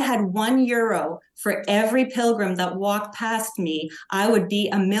 if I had €1 for every pilgrim that walked past me, I would be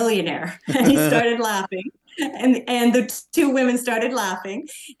a millionaire. And he started laughing. And the two women started laughing,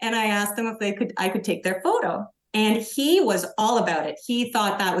 and I asked them if I could take their photo. And he was all about it. He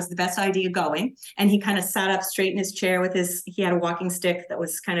thought that was the best idea going. And he kind of sat up straight in his chair he had a walking stick that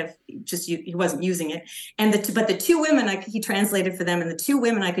was kind of just, he wasn't using it. And but the two women, he translated for them. And the two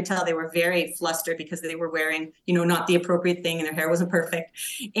women, I could tell they were very flustered because they were wearing, not the appropriate thing, and their hair wasn't perfect.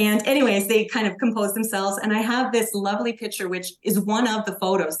 And anyways, they kind of composed themselves. And I have this lovely picture, which is one of the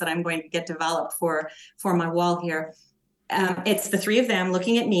photos that I'm going to get developed for my wall here. It's the three of them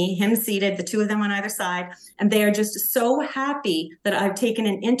looking at me, him seated, the two of them on either side. And they are just so happy that I've taken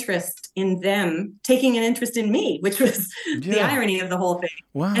an interest in them, taking an interest in me, which was the irony of the whole thing.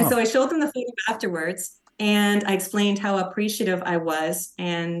 Wow. And so I showed them the photo afterwards, and I explained how appreciative I was.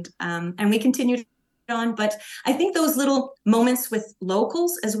 And we continued on. But I think those little moments with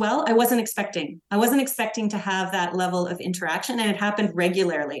locals as well, I wasn't expecting to have that level of interaction. And it happened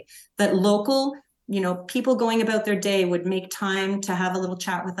regularly, that local people going about their day would make time to have a little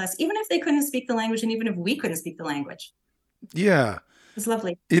chat with us, even if they couldn't speak the language, and even if we couldn't speak the language. Yeah. It's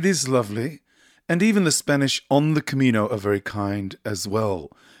lovely. It is lovely. And even the Spanish on the Camino are very kind as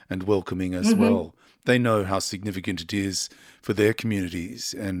well, and welcoming as well. They know how significant it is for their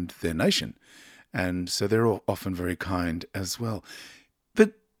communities and their nation. And so they're all often very kind as well.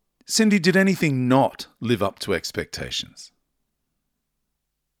 But Cindy, did anything not live up to expectations?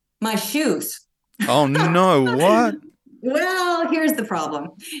 My shoes. Oh, no. What? Well, here's the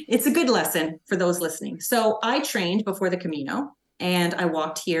problem. It's a good lesson for those listening. So I trained before the Camino, and I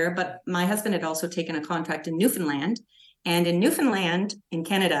walked here, but my husband had also taken a contract in Newfoundland. And in Newfoundland, in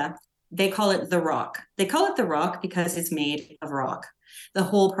Canada, they call it the Rock. They call it the Rock because it's made of rock. The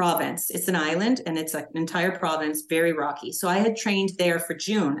whole province. It's an island, and it's an entire province, very rocky. So I had trained there for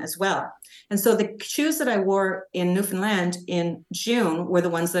June as well. And so the shoes that I wore in Newfoundland in June were the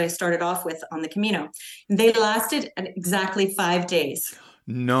ones that I started off with on the Camino. They lasted exactly 5 days.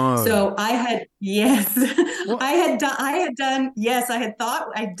 No. So I had thought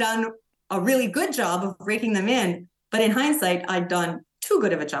I'd done a really good job of breaking them in, but in hindsight, I'd done too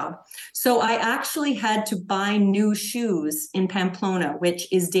good of a job. So I actually had to buy new shoes in Pamplona, which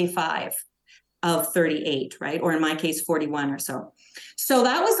is day 5 of 38, right? Or in my case, 41 or so. So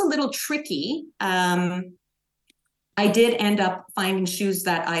that was a little tricky. I did end up finding shoes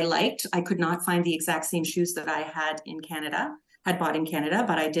that I liked. I could not find the exact same shoes that I had bought in Canada,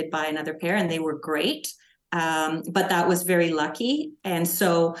 but I did buy another pair, and they were great. But that was very lucky. And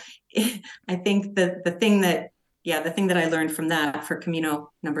so I think the thing that I learned from that for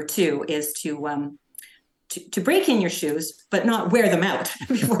Camino number 2 is to break in your shoes, but not wear them out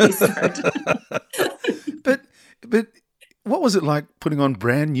before you start. But what was it like putting on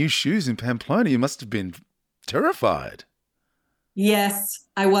brand new shoes in Pamplona? You must have been terrified. Yes,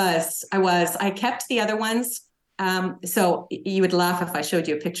 I was. I kept the other ones. So you would laugh if I showed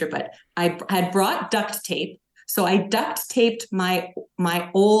you a picture, but I had brought duct tape. So I duct taped my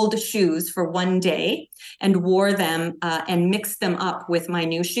old shoes for one day and wore them and mixed them up with my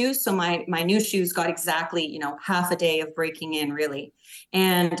new shoes. So my new shoes got exactly, half a day of breaking in, really.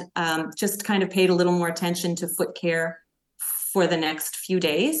 And just kind of paid a little more attention to foot care for the next few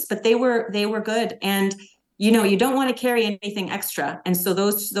days. But they were good. And, you don't want to carry anything extra. And so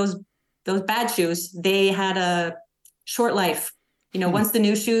those bad shoes, they had a short life. Once the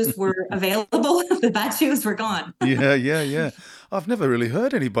new shoes were available, the bad shoes were gone. Yeah. I've never really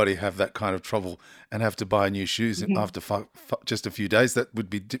heard anybody have that kind of trouble and have to buy new shoes after just a few days. That would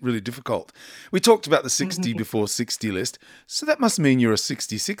be really difficult. We talked about the 60 before 60 list. So that must mean you're a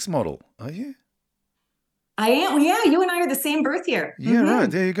 66 model, are you? I am. Yeah, you and I are the same birth year. Yeah, right.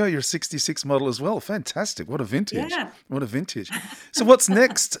 There you go. You're a 66 model as well. Fantastic. What a vintage. Yeah. What a vintage. So what's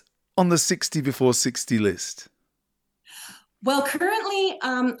next on the 60 before 60 list? Well, currently,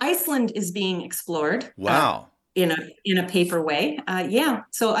 Iceland is being explored. Wow. In a paper way. Yeah.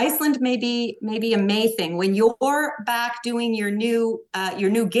 So Iceland may be maybe a May thing when you're back doing your new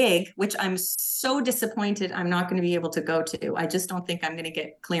gig, which I'm so disappointed I'm not going to be able to go to. I just don't think I'm going to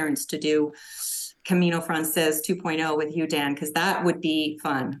get clearance to do Camino Frances 2.0 with you, Dan, because that would be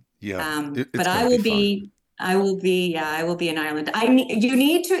fun. Yeah, it's But going I to be will fun. be. I will be. Yeah, I will be in Ireland. You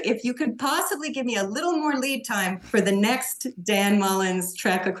need to, if you could possibly give me a little more lead time for the next Dan Mullins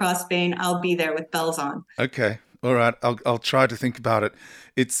trek across Spain. I'll be there with bells on. Okay. All right. I'll try to think about it.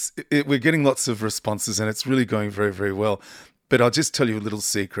 We're getting lots of responses and it's really going very, very well. But I'll just tell you a little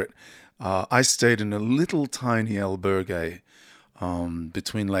secret. I stayed in a little tiny albergue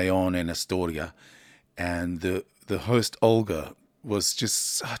between Leon and Astoria, and the host Olga was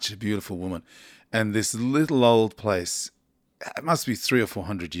just such a beautiful woman. And this little old place, it must be 300 or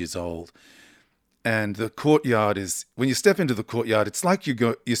 400 years old. And the courtyard is, when you step into the courtyard, it's like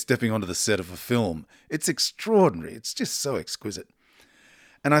you're stepping onto the set of a film. It's extraordinary. It's just so exquisite.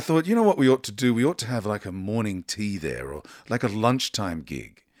 And I thought, you know what we ought to do? We ought to have like a morning tea there or like a lunchtime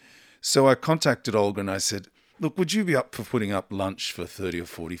gig. So I contacted Olga and I said, look, would you be up for putting up lunch for 30 or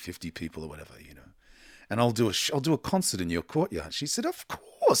 40, 50 people or whatever, you know? And I'll do a concert in your courtyard. She said, of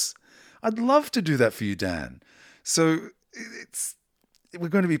course. I'd love to do that for you, Dan. So we're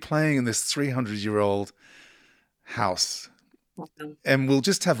going to be playing in this 300-year-old house. And we'll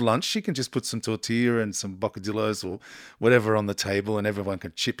just have lunch. She can just put some tortilla and some bocadillos or whatever on the table, and everyone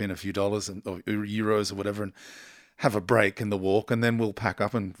can chip in a few dollars or euros or whatever and have a break in the walk, and then we'll pack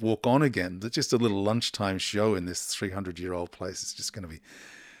up and walk on again. There's just a little lunchtime show in this 300-year-old place. It's just going to be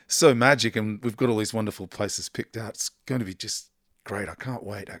so magic, and we've got all these wonderful places picked out. It's going to be just great. I can't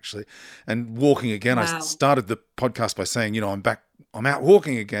wait, actually. And walking again, wow. I started the podcast by saying, you know, I'm back. I'm out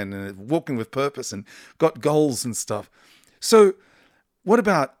walking again and walking with purpose and got goals and stuff. So what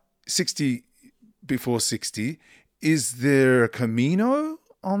about 60 before 60? Is there a Camino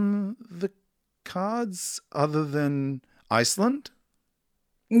on the cards other than Iceland?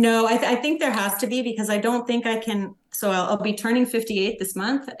 No, I think there has to be, because I don't think I can. So I'll be turning 58 this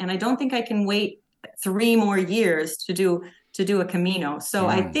month, and I don't think I can wait 3 more years to do a Camino. So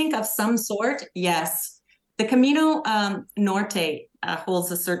I think of some sort, yes. The Camino Norte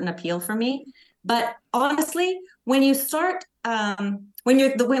holds a certain appeal for me, but honestly, when you start, when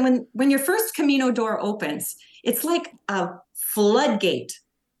your first Camino door opens, it's like a floodgate,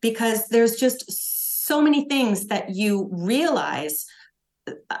 because there's just so many things that you realize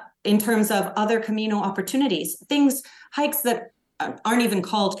in terms of other Camino opportunities, hikes that aren't even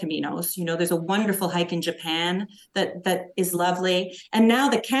called Caminos. You know, there's a wonderful hike in Japan that is lovely. And now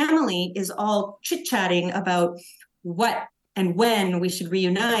the Camely is all chit-chatting about what and when we should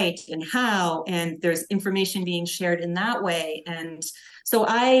reunite and how, and there's information being shared in that way. And so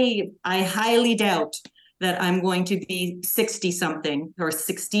I highly doubt that I'm going to be 60 something or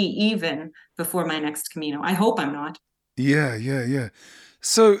 60 even before my next Camino. I hope I'm not. Yeah.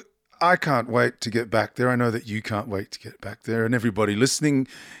 So I can't wait to get back there. I know that you can't wait to get back there. And everybody listening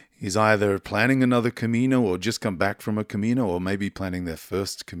is either planning another Camino or just come back from a Camino or maybe planning their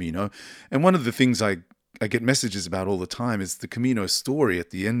first Camino. And one of the things I get messages about all the time is the Camino story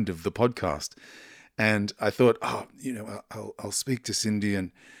at the end of the podcast. And I thought, I'll speak to Cindy.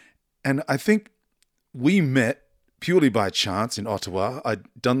 And I think we met purely by chance in Ottawa. I'd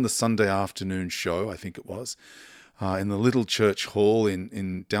done the Sunday afternoon show, I think it was, in the little church hall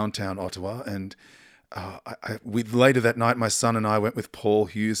in downtown Ottawa. And later that night, my son and I went with Paul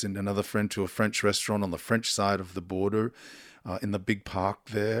Hughes and another friend to a French restaurant on the French side of the border in the big park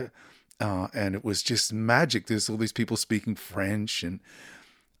there. And it was just magic. There's all these people speaking French. And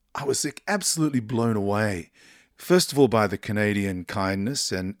I was absolutely blown away. First of all, by the Canadian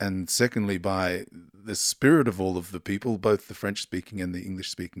kindness, and secondly, by the spirit of all of the people, both the French-speaking and the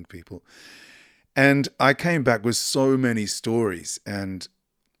English-speaking people. And I came back with so many stories, and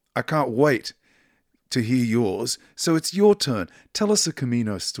I can't wait to hear yours. So it's your turn. Tell us a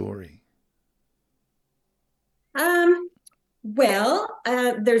Camino story.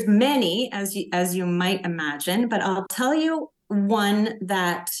 There's many, as you might imagine, but I'll tell you one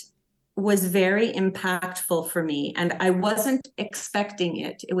that was very impactful for me, and I wasn't expecting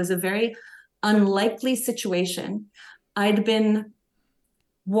it. It was a very unlikely situation. I'd been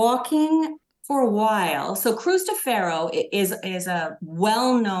walking for a while. So Cruz de Ferro is a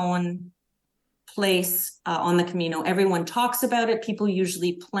well-known place on the Camino. Everyone talks about it. People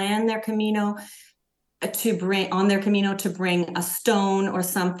usually plan their Camino to bring a stone or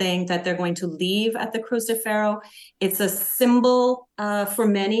something that they're going to leave at the Cruz de Ferro. It's a symbol for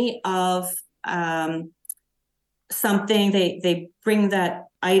many of something, they bring that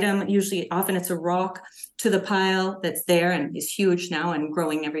item, usually often it's a rock, to the pile that's there and is huge now and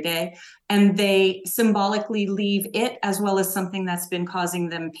growing every day. And they symbolically leave it as well as something that's been causing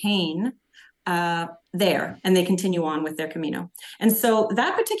them pain there, and they continue on with their Camino. And so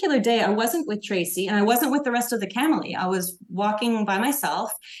that particular day, I wasn't with Tracy and I wasn't with the rest of the family. I was walking by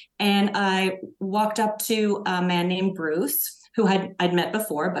myself, and I walked up to a man named Bruce, who I'd met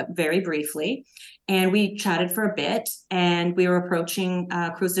before, but very briefly. And we chatted for a bit, and we were approaching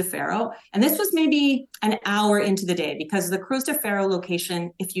Cruz de Ferro. And this was maybe an hour into the day, because the Cruz de Ferro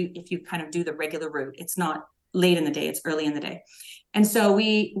location, if you kind of do the regular route, it's not late in the day, it's early in the day. And so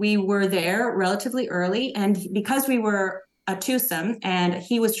we were there relatively early. And because we were a twosome and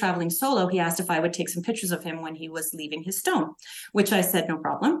he was traveling solo, he asked if I would take some pictures of him when he was leaving his stone, which I said, no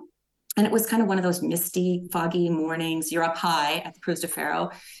problem. And it was kind of one of those misty, foggy mornings. You're up high at the Cruz de Ferro.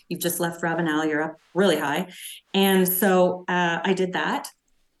 You've just left Ravenel. You're up really high. And so I did that.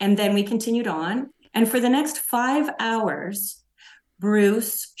 And then we continued on. And for the next 5 hours,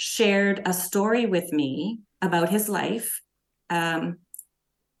 Bruce shared a story with me about his life.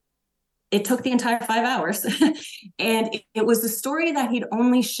 It took the entire 5 hours. And it was a story that he'd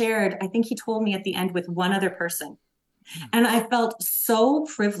only shared, I think he told me at the end, with one other person. And I felt so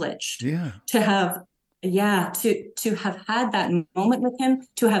privileged to have had that moment with him,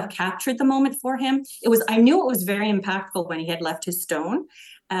 to have captured the moment for him. I knew it was very impactful when he had left his stone.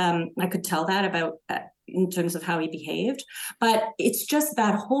 I could tell that about in terms of how he behaved, but it's just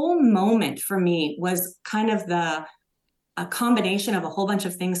that whole moment for me was kind of a combination of a whole bunch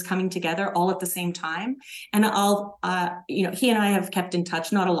of things coming together all at the same time. And he and I have kept in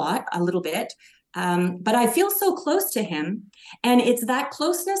touch, not a lot, a little bit. But I feel so close to him, and it's that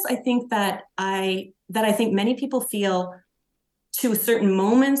closeness, I think, that I think many people feel to certain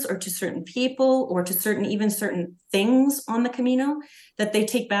moments or to certain people or to certain things on the Camino that they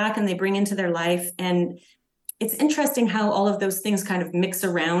take back and they bring into their life. And it's interesting how all of those things kind of mix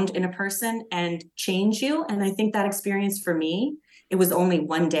around in a person and change you. And I think that experience for me, it was only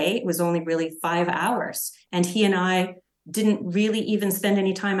one day. It was only really 5 hours. And he and I didn't really even spend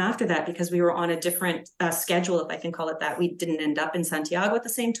any time after that because we were on a different schedule, if I can call it that. We didn't end up in Santiago at the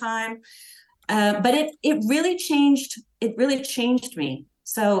same time. But it really changed. It really changed me.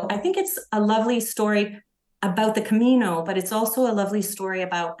 So I think it's a lovely story about the Camino, but it's also a lovely story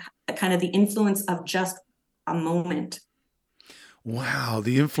about kind of the influence of just a moment. Wow,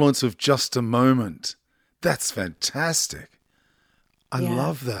 the influence of just a moment. That's fantastic. I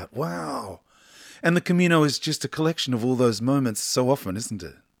love that. Wow. And the Camino is just a collection of all those moments so often, isn't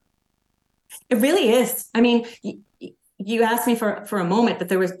it? It really is. I mean, you asked me for a moment, but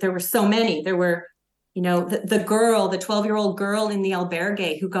there were so many. There were, the 12-year-old girl in the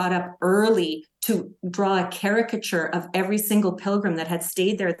albergue who got up early to draw a caricature of every single pilgrim that had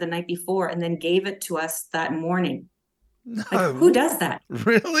stayed there the night before and then gave it to us that morning. No. Like, who does that?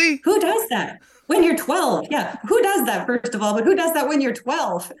 Really? Who does that? When you're 12. Yeah. Who does that, first of all? But who does that when you're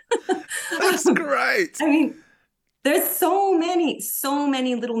 12? That's great. I mean, there's so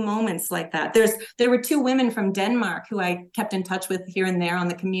many little moments like that. There were 2 women from Denmark who I kept in touch with here and there on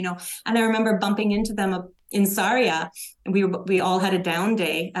the Camino. And I remember bumping into them in Sarria. And we all had a down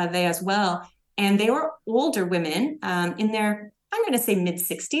day there as well. And they were older women in their, I'm going to say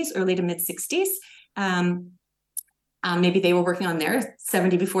mid-60s, early to mid-60s. Maybe they were working on their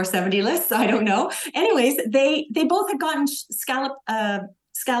 70 before 70 lists. I don't know. Anyways, they both had gotten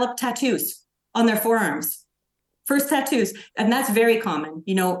scallop tattoos on their forearms. First tattoos. And that's very common.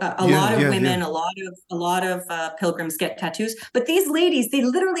 A lot of women, a lot of pilgrims get tattoos. But these ladies, they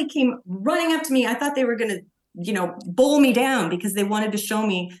literally came running up to me. I thought they were going to, bowl me down because they wanted to show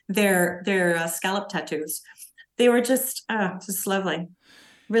me their scallop tattoos. They were just lovely.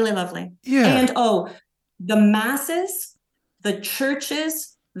 Really lovely. Yeah. And the masses, the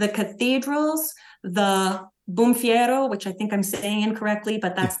churches, the cathedrals, the Bumfiero, which I think I'm saying incorrectly,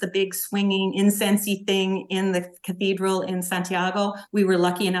 but that's the big swinging incensey thing in the cathedral in Santiago. We were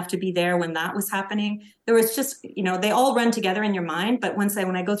lucky enough to be there when that was happening. There was just, they all run together in your mind. But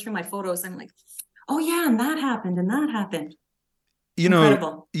when I go through my photos, I'm like, oh yeah, and that happened, and that happened.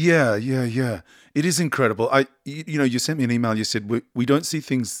 Incredible. Yeah. It is incredible. You sent me an email. You said we don't see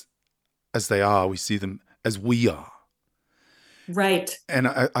things as they are. We see them as we are. Right. And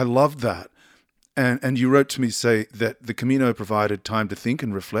I love that. And you wrote to me say that the Camino provided time to think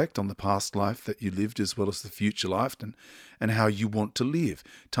and reflect on the past life that you lived as well as the future life and how you want to live.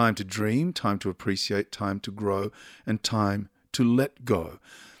 Time to dream, time to appreciate, time to grow, and time to let go.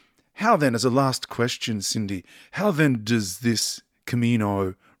 How then, as a last question, Cindy, how then does this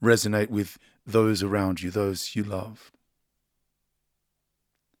Camino resonate with those around you, those you love?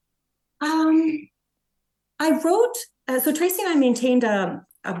 I wrote, so Tracy and I maintained a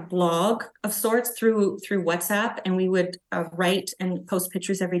blog of sorts through WhatsApp, and we would write and post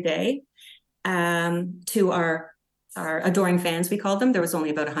pictures every day to our adoring fans, we called them. There was only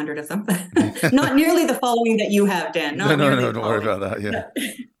about 100 of them, not nearly the following that you have, Dan. Not No, don't worry about that. Yeah.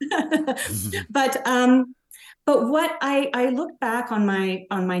 But what I look back on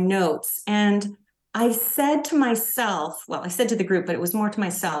my notes, and I said to myself, well, I said to the group, but it was more to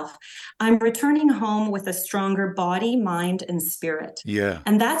myself, I'm returning home with a stronger body, mind, and spirit. Yeah.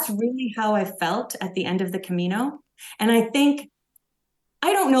 And that's really how I felt at the end of the Camino. And I think,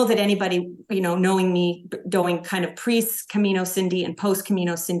 I don't know that anybody, knowing me, doing kind of pre-Camino Cindy and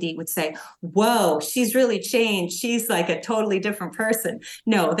post-Camino Cindy would say, whoa, she's really changed. She's like a totally different person.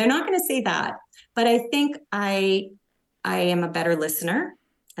 No, they're not going to say that. But I think I am a better listener.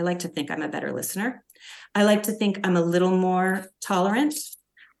 I like to think I'm a better listener. I like to think I'm a little more tolerant,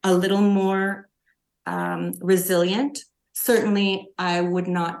 a little more resilient. Certainly, I would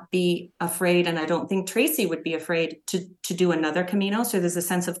not be afraid, and I don't think Tracy would be afraid to do another Camino. So there's a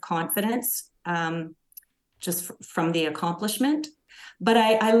sense of confidence just from the accomplishment. But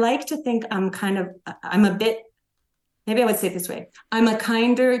I like to think I'm a bit, maybe I would say it this way. I'm a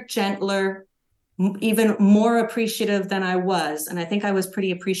kinder, gentler, even more appreciative than I was. And I think I was pretty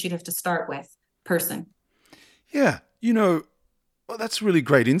appreciative to start with, person. Yeah. Well, that's really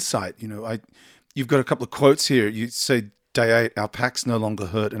great insight. You've got a couple of quotes here. You say, Day 8, our packs no longer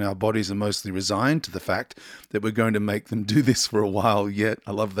hurt and our bodies are mostly resigned to the fact that we're going to make them do this for a while yet.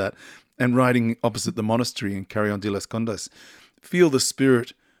 I love that. And riding opposite the monastery in Carrion de las Condes, feel the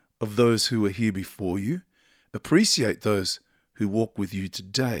spirit of those who were here before you, appreciate those who walk with you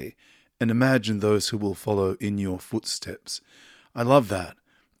today, and imagine those who will follow in your footsteps. I love that.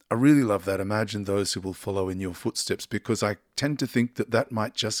 I really love that. Imagine those who will follow in your footsteps, because I tend to think that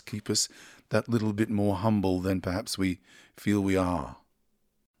might just keep us that little bit more humble than perhaps we feel we are.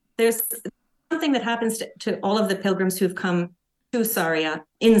 There's something that happens to all of the pilgrims who've come to Sarria,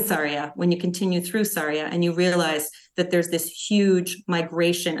 in Sarria, when you continue through Sarria and you realize that there's this huge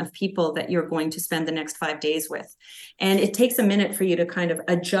migration of people that you're going to spend the next 5 days with. And it takes a minute for you to kind of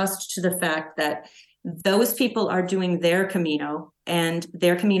adjust to the fact that those people are doing their Camino, and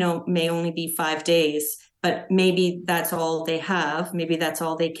their Camino may only be 5 days, but maybe that's all they have. Maybe that's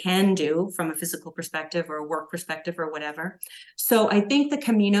all they can do from a physical perspective or a work perspective or whatever. So I think the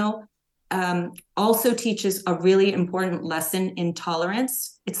Camino also teaches a really important lesson in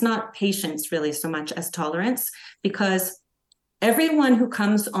tolerance. It's not patience really so much as tolerance, because everyone who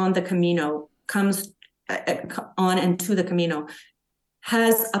comes on the Camino, comes on and to the Camino,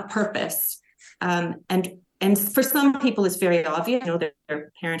 has a purpose. And for some people, it's very obvious,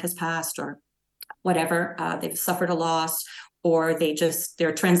 their parent has passed or whatever, they've suffered a loss, or they're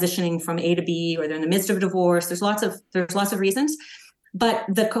transitioning from A to B, or they're in the midst of a divorce. There's lots of reasons. But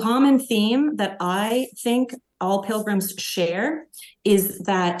the common theme that I think all pilgrims share is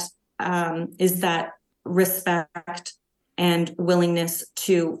that respect and willingness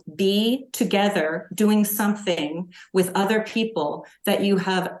to be together doing something with other people that you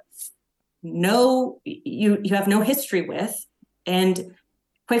have no history with. And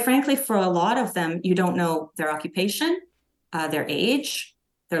quite frankly, for a lot of them, you don't know their occupation, their age,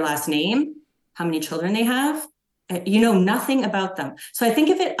 their last name, how many children they have. You know nothing about them. So I think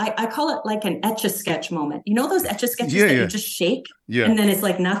of it, I call it like an Etch-a-Sketch moment. You know those Etch-a-Sketches you just shake and then it's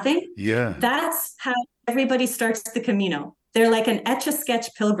like nothing? Yeah. That's how everybody starts the Camino. They're like an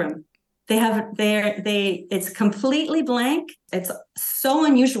Etch-a-Sketch pilgrim. It's completely blank. It's so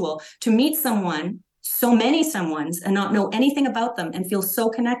unusual to meet someone, so many someones, and not know anything about them and feel so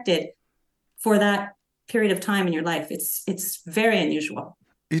connected for that period of time in your life. It's very unusual.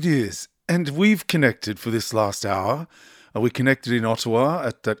 It is. And we've connected for this last hour. We connected in Ottawa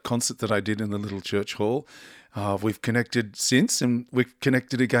at that concert that I did in the little church hall. We've connected since, and we've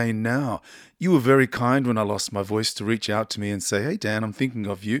connected again now. You were very kind when I lost my voice to reach out to me and say, hey, Dan, I'm thinking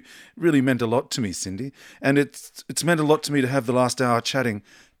of you. It really meant a lot to me, Cindy. And it's meant a lot to me to have the last hour chatting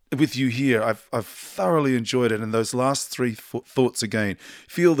with you here. I've thoroughly enjoyed it. And those last three thoughts again,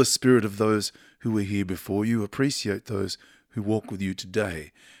 feel the spirit of those who were here before you, appreciate those who walk with you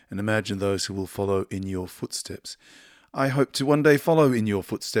today, and imagine those who will follow in your footsteps. I hope to one day follow in your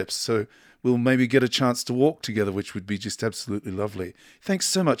footsteps, so we'll maybe get a chance to walk together, which would be just absolutely lovely. Thanks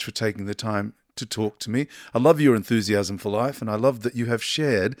so much for taking the time to talk to me. I love your enthusiasm for life, and I love that you have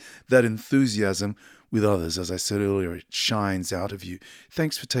shared that enthusiasm with others. As I said earlier, it shines out of you.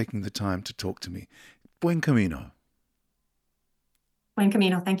 Thanks for taking the time to talk to me. Buen camino. Buen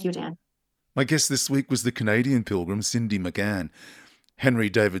camino. Thank you, Dan. My guest this week was the Canadian pilgrim Cindy McGann. Henry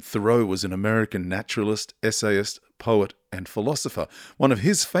David Thoreau was an American naturalist, essayist, poet, and philosopher. One of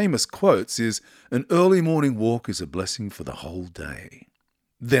his famous quotes is, "An early morning walk is a blessing for the whole day."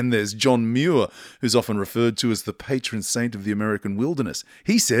 Then there's John Muir, who's often referred to as the patron saint of the American wilderness.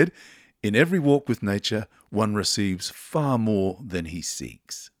 He said, "In every walk with nature, one receives far more than he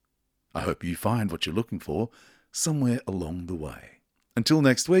seeks." I hope you find what you're looking for somewhere along the way. Until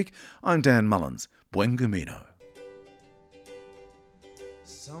next week, I'm Dan Mullins. Buen Camino.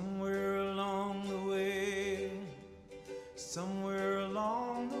 Somewhere